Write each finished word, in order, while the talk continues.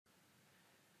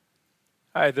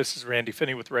Hi, this is Randy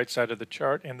Finney with Right Side of the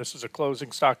Chart, and this is a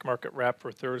closing stock market wrap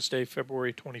for Thursday,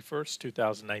 February 21st,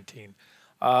 2019.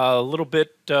 A little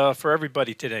bit for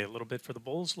everybody today, a little bit for the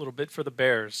Bulls, a little bit for the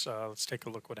Bears. Let's take a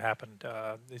look what happened.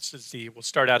 We'll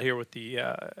start out here with the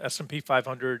S&P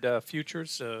 500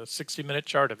 futures, 60-minute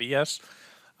chart of ES.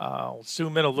 I'll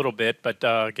zoom in a little bit, but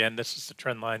again, this is the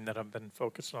trend line that I've been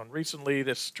focused on recently.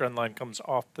 This trend line comes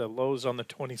off the lows on the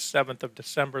 27th of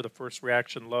December, the first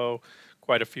reaction low,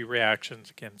 quite a few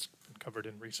reactions. Again, it's been covered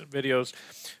in recent videos.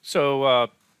 So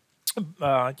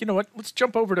you know what? Let's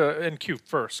jump over to NQ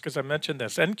first because I mentioned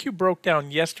this. NQ broke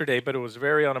down yesterday, but it was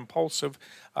very unimpulsive.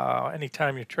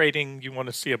 Anytime you're trading, you want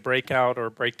to see a breakout or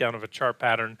a breakdown of a chart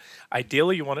pattern.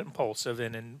 Ideally, you want it impulsive.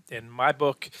 And in my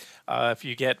book, if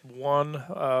you get one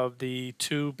of the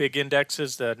two big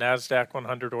indexes, the NASDAQ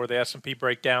 100 or the S&P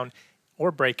breakdown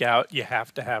or breakout, you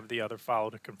have to have the other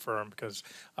follow to confirm because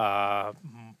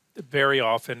very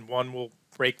often one will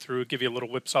break through, give you a little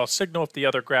whipsaw signal if the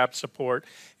other grabs support.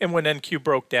 And when NQ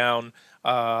broke down,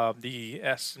 the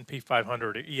S&P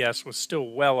 500 ES was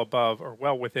still well above or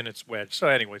well within its wedge. So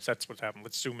anyways, that's what's happened.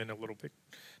 Let's zoom in a little bit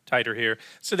tighter here.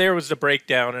 So there was the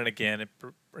breakdown, and again, it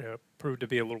proved to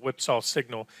be a little whipsaw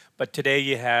signal. But today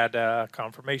you had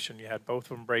confirmation. You had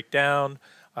both of them break down.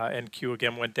 NQ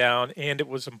again went down, and it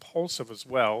was impulsive as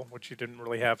well, which you didn't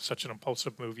really have such an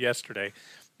impulsive move yesterday.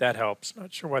 That helps.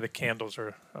 Not sure why the candles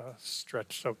are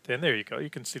stretched so thin. There you go. You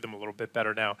can see them a little bit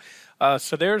better now.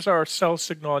 So there's our sell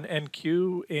signal on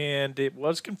NQ, and it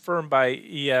was confirmed by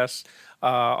ES,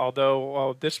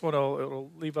 although this one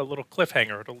it'll leave a little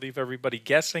cliffhanger. It'll leave everybody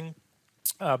guessing.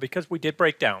 Because we did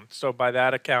break down. So by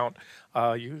that account,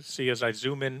 you see as I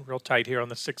zoom in real tight here on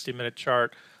the 60-minute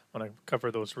chart, when I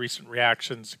cover those recent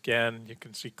reactions again, you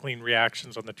can see clean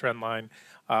reactions on the trend line.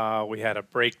 We had a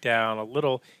breakdown, a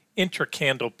little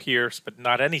intra-candle pierce, but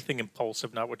not anything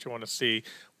impulsive, not what you want to see.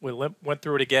 We went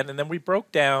through it again, and then we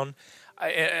broke down.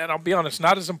 And I'll be honest,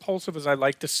 not as impulsive as I'd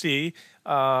like to see.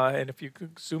 And if you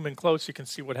could zoom in close, you can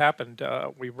see what happened.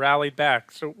 We rallied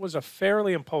back. So it was a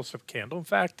fairly impulsive candle. In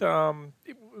fact,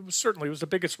 it was the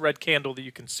biggest red candle that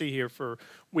you can see here for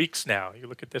weeks now. You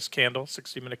look at this candle,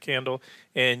 60-minute candle,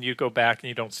 and you go back and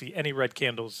you don't see any red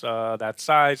candles that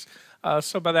size.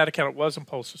 So by that account, it was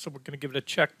impulsive. So we're going to give it a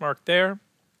check mark there.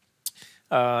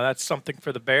 That's something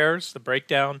for the Bears, the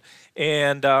breakdown.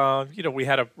 And, we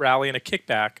had a rally and a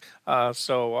kickback.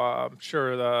 So I'm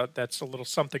sure that's a little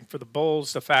something for the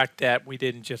Bulls, the fact that we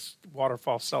didn't just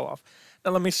waterfall sell off.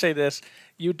 Now, let me say this.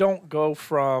 You don't go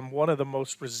from one of the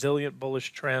most resilient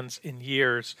bullish trends in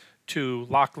years to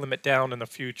lock limit down in the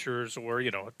futures or, a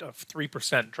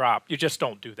 3% drop. You just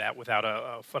don't do that without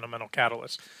a fundamental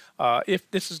catalyst.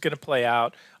 If this is going to play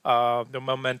out, the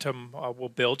momentum will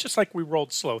build, just like we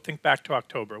rolled slow. Think back to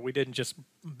October. We didn't just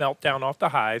melt down off the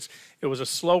highs. It was a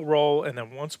slow roll, and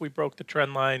then once we broke the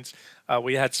trend lines,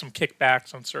 we had some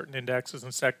kickbacks on certain indexes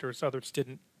and sectors. Others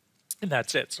didn't, and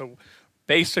that's it. So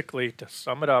basically, to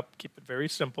sum it up, keep it very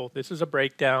simple, this is a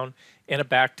breakdown and a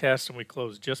back test, and we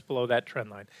close just below that trend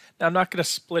line. Now, I'm not going to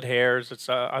split hairs. It's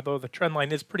although the trend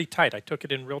line is pretty tight. I took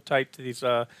it in real tight to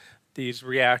these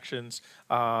reactions.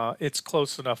 It's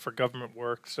close enough for government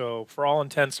work. So for all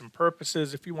intents and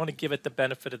purposes, if you want to give it the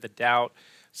benefit of the doubt,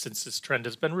 since this trend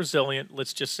has been resilient,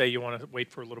 let's just say you want to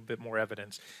wait for a little bit more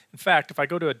evidence. In fact, if I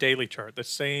go to a daily chart, the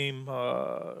same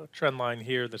trend line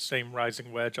here, the same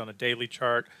rising wedge on a daily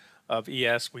chart of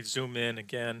ES, we zoom in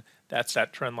again. That's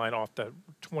that trend line off the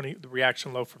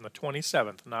reaction low from the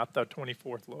 27th, not the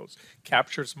 24th lows.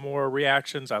 Captures more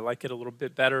reactions. I like it a little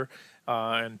bit better,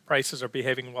 and prices are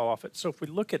behaving well off it. So if we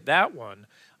look at that one,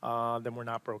 then we're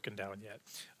not broken down yet.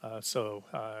 I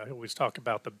always talk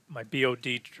about my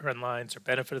BOD trend lines or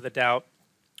benefit of the doubt.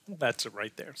 That's it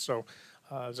right there. So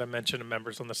as I mentioned to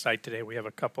members on the site today, we have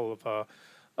a couple of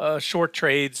short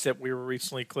trades that we were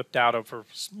recently clipped out of for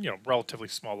relatively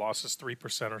small losses,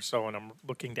 3% or so, and I'm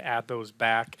looking to add those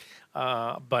back.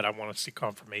 But I want to see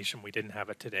confirmation. We didn't have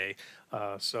it today,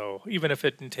 so even if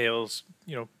it entails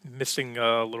missing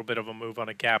a little bit of a move on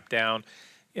a gap down,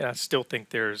 I still think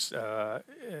there's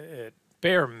at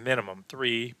bare minimum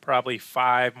 3, probably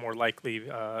 5, more likely,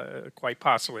 quite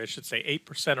possibly I should say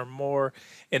 8% or more,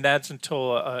 and that's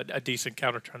until a decent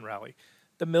counter trend rally.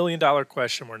 The $1,000,000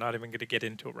 question, we're not even going to get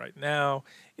into it right now,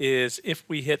 is if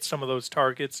we hit some of those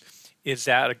targets, is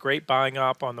that a great buying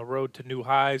op on the road to new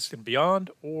highs and beyond,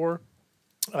 or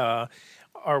are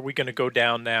we going to go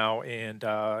down now, and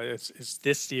is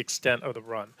this the extent of the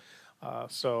run?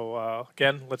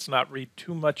 Again, let's not read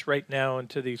too much right now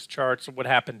into these charts of what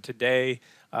happened today,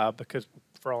 because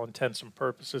for all intents and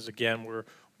purposes, again,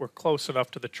 we're we're close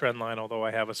enough to the trend line, although I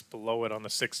have us below it on the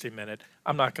 60-minute.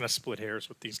 I'm not going to split hairs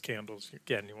with these candles.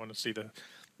 Again, you want to see the,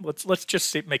 let's just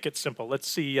see, make it simple. Let's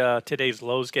see today's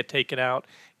lows get taken out,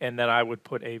 and then I would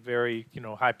put a very,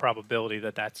 high probability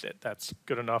that that's it. That's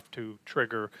good enough to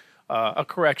trigger a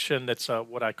correction that's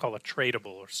what I call a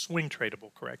tradable or swing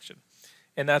tradable correction.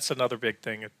 And that's another big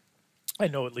thing. I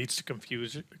know it leads to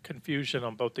confusion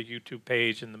on both the YouTube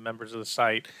page and the members of the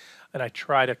site, and I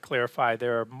try to clarify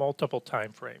there are multiple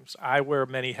time frames. I wear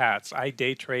many hats. I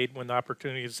day trade when the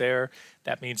opportunity is there.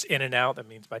 That means in and out. That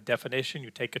means by definition,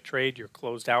 you take a trade, you're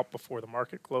closed out before the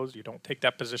market closed. You don't take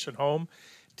that position home.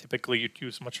 Typically, you'd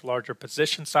use much larger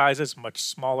position sizes, much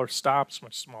smaller stops,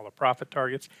 much smaller profit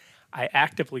targets. I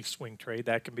actively swing trade.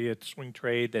 That can be a swing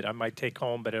trade that I might take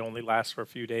home, but it only lasts for a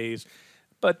few days.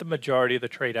 But the majority of the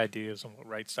trade ideas on the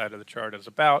right side of the chart is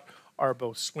about are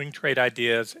both swing trade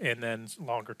ideas and then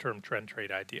longer term trend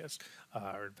trade ideas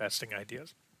or investing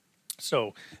ideas.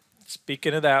 So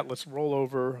speaking of that, let's roll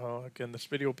over. Again, this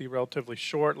video will be relatively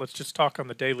short. Let's just talk on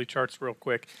the daily charts real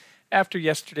quick. After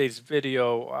yesterday's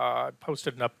video, I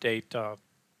posted an update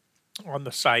on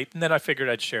the site, and then I figured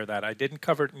I'd share that. I didn't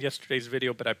cover it in yesterday's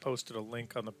video, but I posted a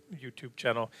link on the YouTube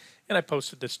channel, and I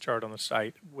posted this chart on the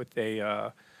site with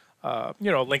a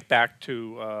link back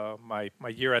to my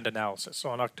year-end analysis. So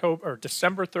on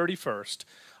December 31st,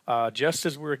 just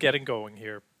as we were getting going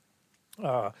here,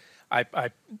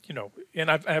 I've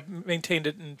maintained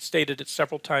it and stated it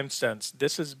several times since.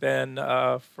 This has been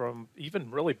from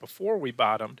even really before we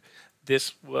bottomed.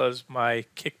 This was my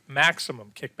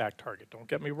maximum kickback target. Don't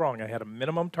get me wrong. I had a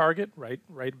minimum target right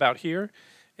about here.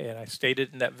 And I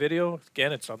stated in that video,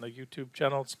 again, it's on the YouTube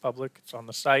channel, it's public, it's on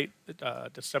the site,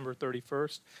 December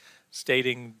 31st,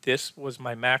 stating this was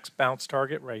my max bounce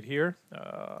target right here.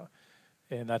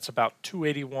 And that's about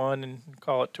 281, and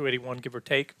call it 281, give or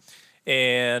take.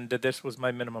 And this was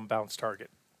my minimum bounce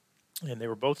target. And they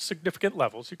were both significant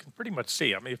levels. You can pretty much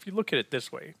see. I mean, if you look at it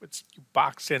this way, you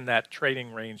box in that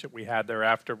trading range that we had there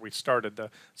after we started the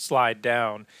slide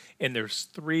down, and there's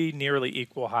three nearly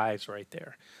equal highs right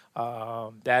there.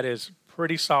 That is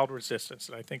pretty solid resistance.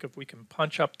 And I think if we can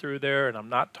punch up through there, and I'm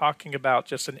not talking about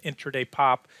just an intraday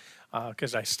pop,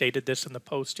 because I stated this in the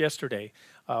post yesterday,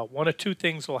 one of two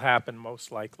things will happen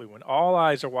most likely when all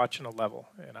eyes are watching a level.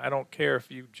 And I don't care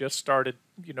if you just started,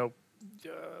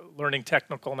 learning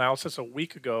technical analysis a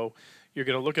week ago, you're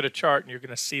going to look at a chart and you're going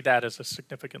to see that as a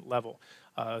significant level.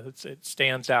 It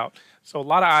stands out. So a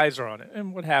lot of eyes are on it.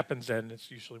 And what happens then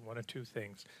is usually one of two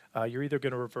things. You're either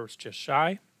going to reverse just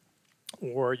shy,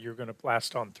 or you're going to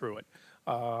blast on through it.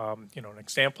 An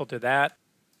example to that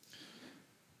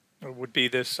would be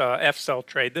this F-cell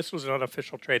trade. This was an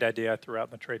unofficial trade idea I threw out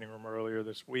in the trading room earlier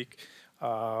this week.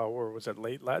 Or was it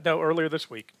earlier this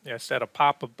week. Yeah, I said a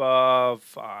pop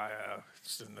above,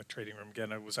 it's in the trading room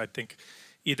again, it was, I think,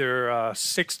 either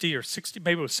 60 or 60,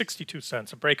 maybe it was 62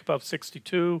 cents. A break above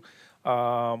 62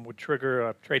 would trigger,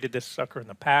 I've traded this sucker in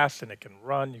the past, and it can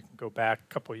run. You can go back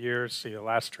a couple of years. See, the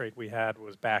last trade we had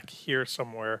was back here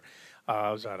somewhere. It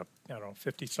was at a,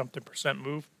 50-something%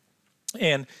 move.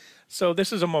 And so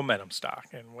this is a momentum stock,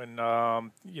 and when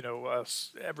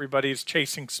everybody's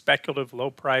chasing speculative, low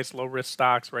price, low risk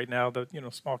stocks right now, the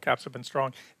small caps have been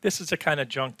strong. This is the kind of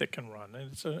junk that can run,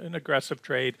 and it's an aggressive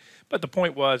trade. But the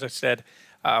point was, I said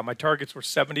my targets were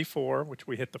 74, which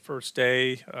we hit the first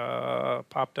day.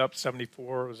 Popped up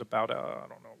 74. It was about I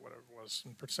don't know what it was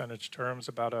in percentage terms,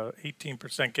 about a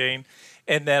 18% gain.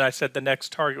 And then I said the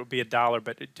next target would be $1,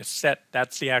 but it just set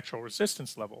that's the actual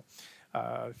resistance level.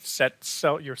 Set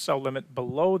your sell limit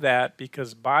below that,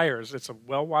 because buyers, it's a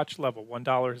well-watched level.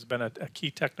 $1 has been a key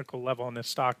technical level on this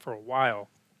stock for a while.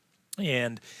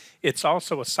 And it's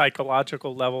also a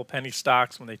psychological level. Penny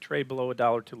stocks, when they trade below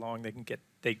 $1 too long,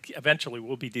 they eventually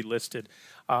will be delisted.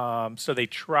 So they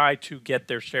try to get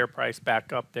their share price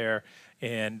back up there,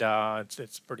 and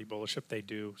it's pretty bullish if they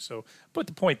do. So, but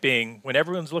the point being, when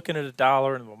everyone's looking at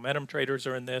 $1 and the momentum traders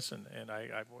are in this, and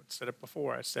I said it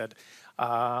before, I said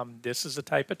this is a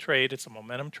type of trade. It's a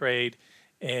momentum trade.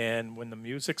 And when the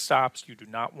music stops, you do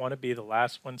not want to be the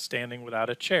last one standing without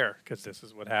a chair, because this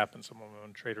is what happens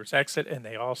when traders exit, and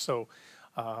they also,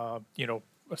 a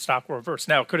stock will reverse.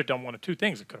 Now, it could have done one of two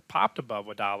things. It could have popped above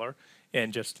 $1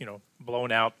 and just,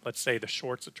 blown out, let's say, the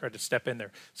shorts that tried to step in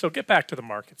there. So get back to the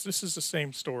markets. This is the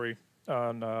same story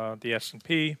on the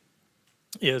S&P,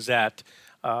 is that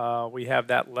we have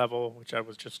that level, which I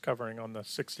was just covering on the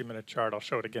 60-minute chart. I'll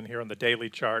show it again here on the daily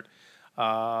chart.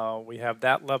 We have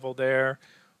that level there,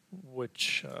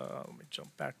 which, let me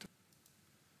jump back to,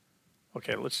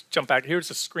 okay, let's jump back.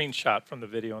 Here's a screenshot from the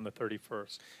video on the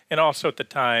 31st. And also at the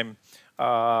time,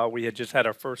 we had just had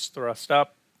our first thrust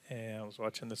up. and I was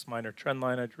watching this minor trend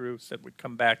line I drew, said we'd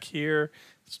come back here.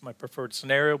 This is my preferred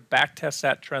scenario, back test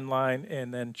that trend line,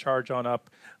 and then charge on up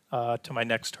to my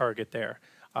next target there.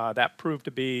 That proved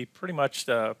to be pretty much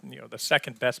the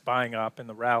second best buying op in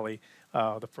the rally.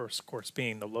 The first, of course,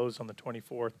 being the lows on the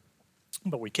 24th.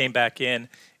 But we came back in,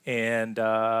 and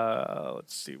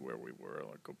let's see where we were.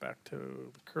 I'll go back to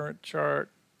the current chart,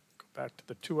 go back to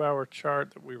the 2-hour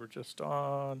chart that we were just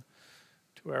on,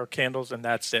 2-hour candles, and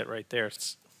that's it right there.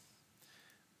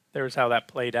 There's how that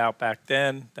played out back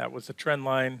then. That was the trend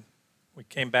line. We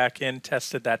came back in,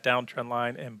 tested that downtrend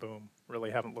line, and boom,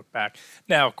 really haven't looked back.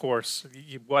 Now, of course,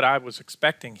 what I was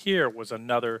expecting here was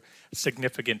another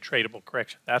significant tradable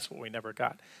correction. That's what we never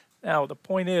got. Now, the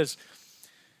point is,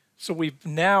 so we've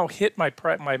now hit my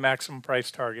maximum price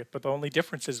target, but the only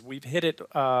difference is we've hit it,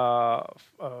 I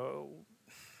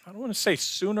don't want to say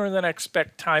sooner than I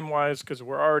expect time-wise because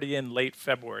we're already in late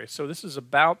February. So this is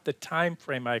about the time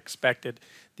frame I expected.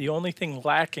 The only thing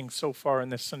lacking so far in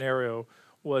this scenario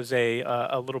was a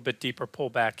little bit deeper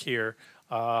pullback here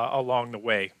along the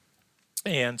way.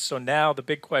 And so now the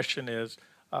big question is,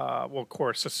 well, of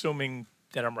course, assuming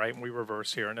that I'm right and we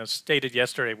reverse here. And as stated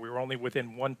yesterday, we were only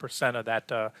within 1% of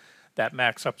that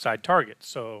max upside target.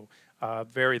 So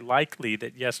very likely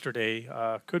that yesterday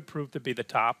could prove to be the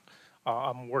top.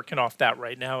 I'm working off that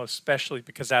right now, especially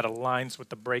because that aligns with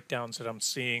the breakdowns that I'm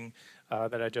seeing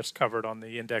that I just covered on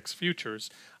the index futures.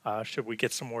 Should we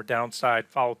get some more downside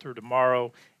follow through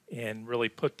tomorrow and really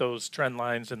put those trend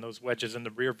lines and those wedges in the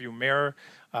rearview mirror,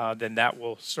 then that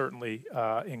will certainly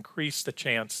increase the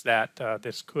chance that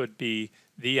this could be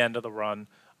the end of the run.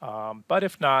 But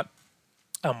if not,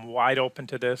 I'm wide open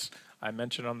to this. I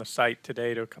mentioned on the site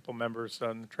today to a couple members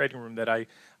on the trading room that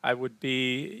I would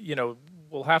be,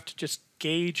 we'll have to just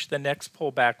gauge the next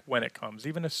pullback when it comes,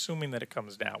 even assuming that it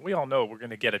comes down. We all know we're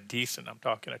going to get a decent, I'm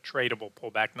talking a tradable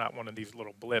pullback, not one of these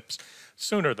little blips,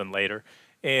 sooner than later.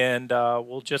 And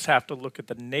we'll just have to look at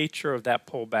the nature of that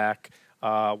pullback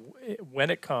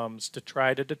when it comes to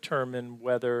try to determine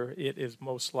whether it is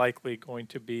most likely going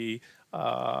to be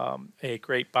a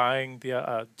great buying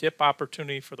dip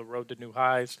opportunity for the road to new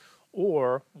highs,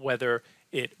 or whether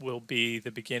it will be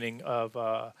the beginning of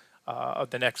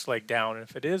the next leg down. And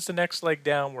if it is the next leg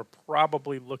down, we're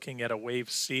probably looking at a wave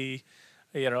C,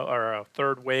 or a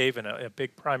third wave and a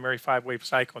big primary 5-wave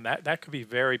cycle, and that could be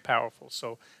very powerful.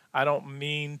 So I don't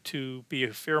mean to be a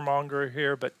fearmonger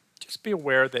here, but just be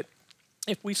aware that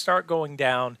if we start going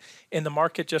down and the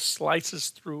market just slices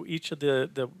through each of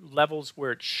the levels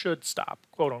where it should stop,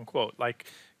 quote unquote, like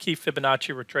key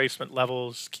Fibonacci retracement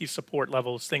levels, key support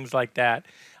levels, things like that,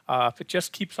 if it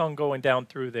just keeps on going down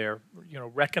through there,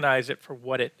 recognize it for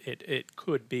what it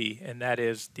could be, and that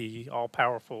is the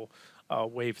all-powerful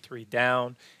wave 3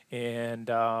 down. And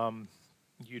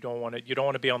you don't want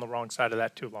to be on the wrong side of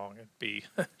that too long.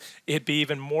 It'd be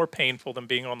even more painful than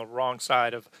being on the wrong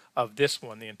side of this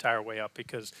one the entire way up,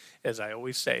 because as I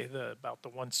always say, about the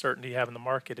one certainty you have in the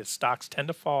market is stocks tend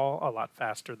to fall a lot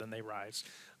faster than they rise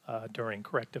during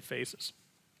corrective phases.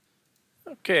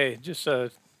 Okay, just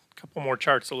a couple more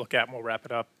charts to look at and we'll wrap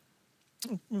it up.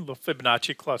 The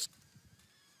Fibonacci cluster.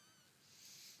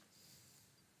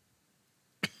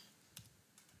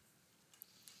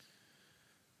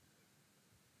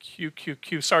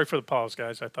 QQQ, sorry for the pause,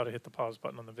 guys. I thought I hit the pause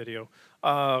button on the video.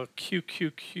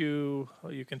 QQQ,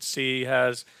 you can see,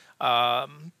 has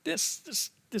this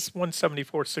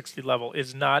 174.60 level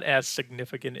is not as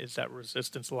significant as that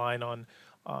resistance line on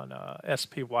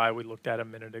SPY we looked at a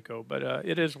minute ago, but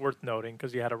it is worth noting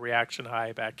because you had a reaction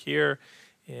high back here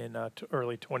in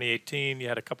early 2018. You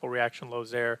had a couple reaction lows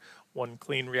there, one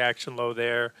clean reaction low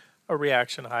there, a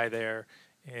reaction high there,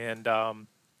 and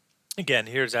again,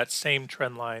 here's that same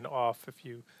trend line off if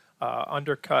you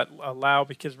undercut, allow,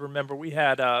 because remember we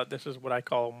had, this is what I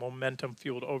call a momentum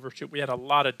fueled overshoot. We had a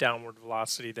lot of downward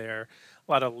velocity there,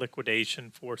 a lot of liquidation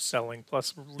for selling,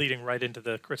 plus leading right into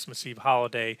the Christmas Eve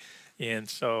holiday. And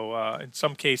so in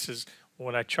some cases,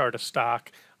 when I chart a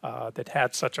stock that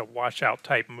had such a washout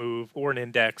type move or an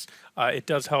index, it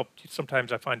does help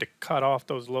sometimes I find to cut off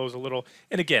those lows a little.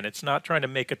 And again, it's not trying to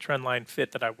make a trend line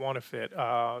fit that I want to fit.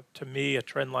 To me, a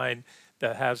trend line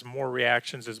that has more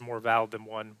reactions is more valid than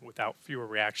one without fewer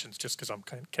reactions, just because I'm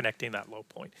connecting that low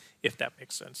point, if that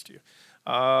makes sense to you.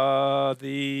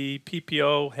 The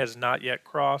PPO has not yet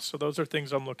crossed, so those are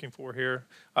things I'm looking for here.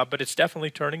 But it's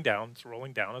definitely turning down. It's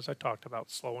rolling down, as I talked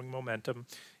about, slowing momentum.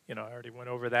 I already went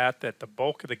over that the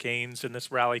bulk of the gains in this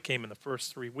rally came in the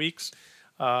first 3 weeks.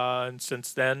 And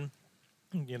since then,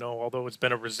 Although it's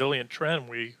been a resilient trend,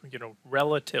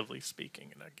 relatively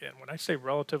speaking, and again, when I say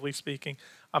relatively speaking,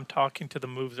 I'm talking to the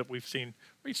moves that we've seen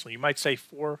recently. You might say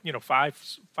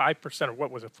 5%, or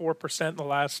what was it, 4% in the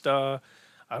last, I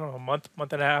don't know, month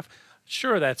and a half.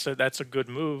 Sure, that's a good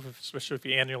move, especially if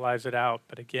you annualize it out.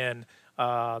 But again,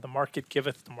 the market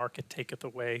giveth, the market taketh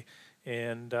away,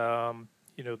 and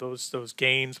those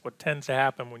gains. What tends to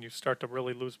happen when you start to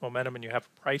really lose momentum and you have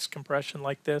price compression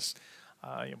like this,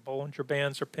 Bollinger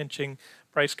Bands are pinching,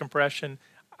 price compression.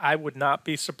 I would not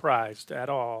be surprised at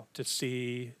all to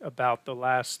see about the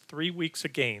last 3 weeks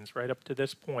of gains right up to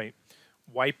this point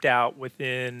wiped out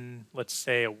within, let's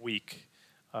say, a week,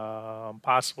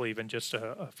 possibly even just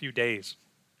a few days,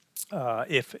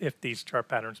 if these chart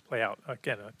patterns play out.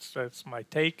 Again, that's my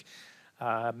take.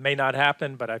 May not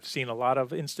happen, but I've seen a lot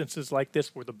of instances like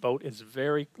this where the boat is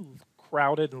very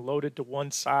crowded and loaded to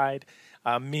one side,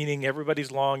 meaning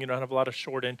everybody's long. You don't have a lot of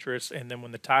short interest, and then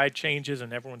when the tide changes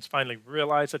and everyone's finally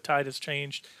realized the tide has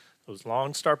changed, those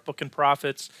longs start booking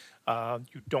profits.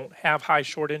 You don't have high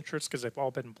short interest because they've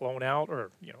all been blown out,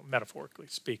 or metaphorically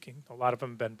speaking, a lot of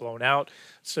them have been blown out.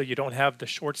 So you don't have the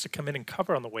shorts to come in and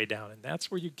cover on the way down, and that's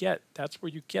where you get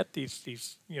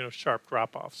these sharp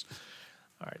drop offs.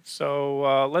 All right,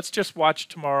 so let's just watch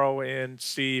tomorrow and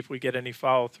see if we get any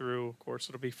follow through. Of course,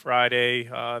 it'll be Friday.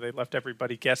 They left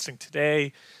everybody guessing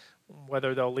today.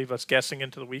 Whether they'll leave us guessing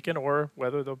into the weekend or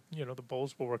whether the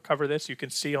bulls will recover this. You can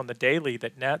see on the daily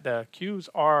that the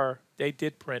Qs they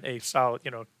did print a solid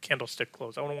candlestick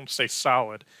close. I don't want to say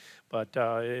solid, but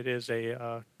it is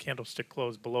a candlestick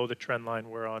close below the trend line.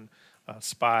 Where on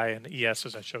SPY and ES,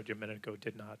 as I showed you a minute ago,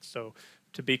 did not. So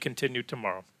to be continued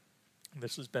tomorrow.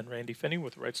 This has been Randy Finney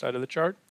with Right Side of the Chart.